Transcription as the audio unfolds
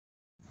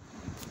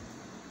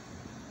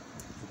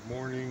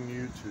Morning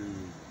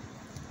YouTube.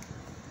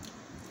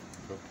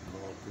 Cup of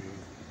coffee.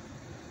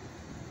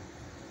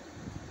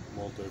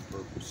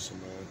 Multi-purpose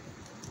cement.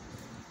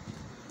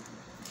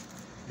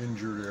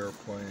 Injured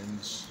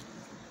airplanes.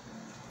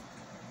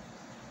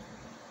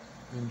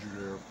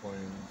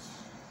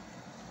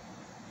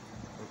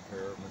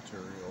 Repair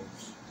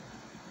materials.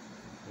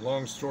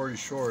 Long story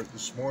short,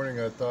 this morning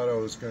I thought I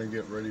was going to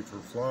get ready for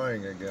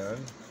flying again.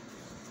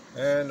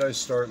 And I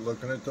start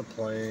looking at the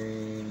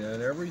plane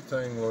and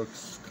everything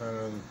looks kind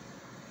of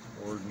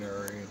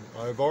ordinary.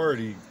 I've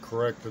already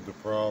corrected the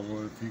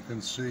problem. If you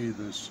can see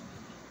this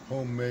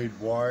homemade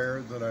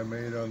wire that I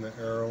made on the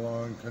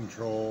aileron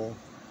control,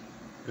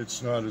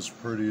 it's not as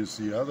pretty as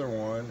the other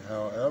one.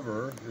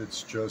 However,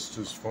 it's just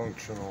as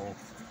functional.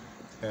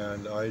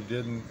 And I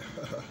didn't,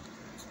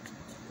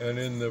 and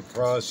in the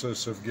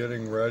process of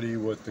getting ready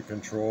with the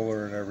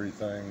controller and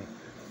everything,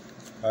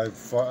 I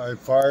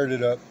fired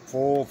it up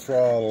full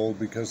throttle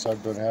because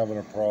I've been having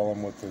a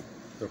problem with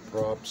the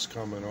props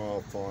coming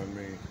off on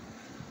me.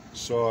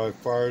 So I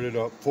fired it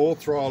up full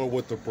throttle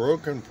with the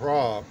broken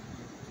prop.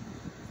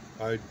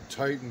 I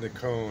tightened the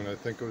cone. I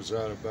think it was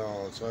out of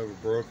balance. I have a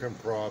broken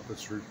prop.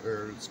 It's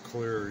repaired. It's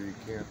clear. You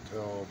can't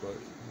tell, but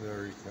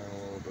there you can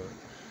a little bit.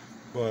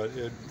 But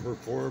it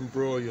performed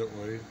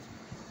brilliantly.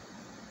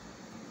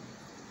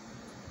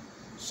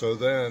 So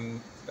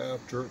then,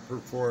 after it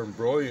performed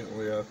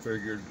brilliantly, I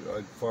figured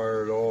I'd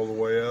fire it all the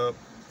way up,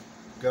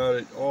 got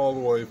it all the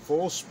way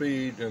full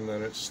speed, and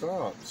then it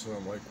stops. And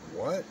I'm like,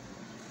 what?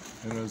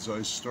 And as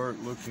I start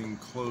looking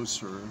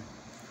closer,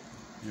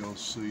 you'll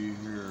see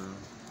here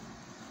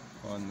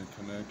on the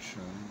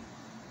connection,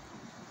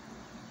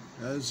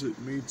 as it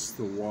meets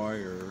the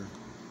wire,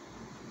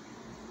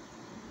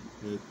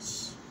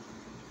 it's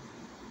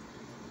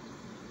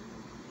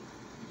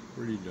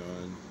pretty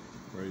done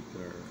right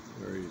there.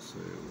 There you see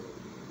it.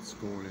 It's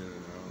going in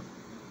and out.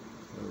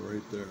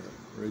 Right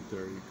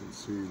there you can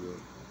see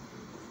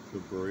the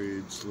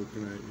braids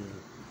looking at you.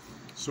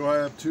 So I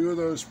have two of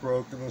those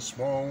broken, the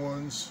small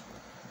ones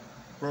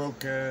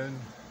broken,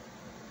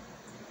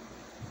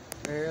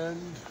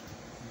 and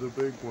the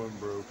big one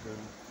broken.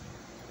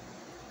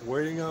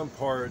 Waiting on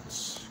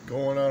parts,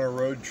 going on a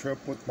road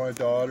trip with my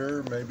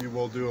daughter. Maybe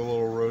we'll do a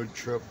little road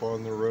trip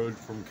on the road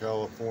from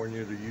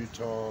California to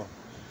Utah,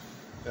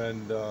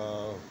 and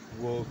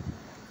we'll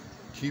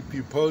keep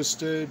you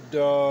posted.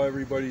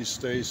 Everybody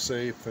stay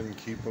safe and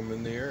keep them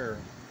in the air.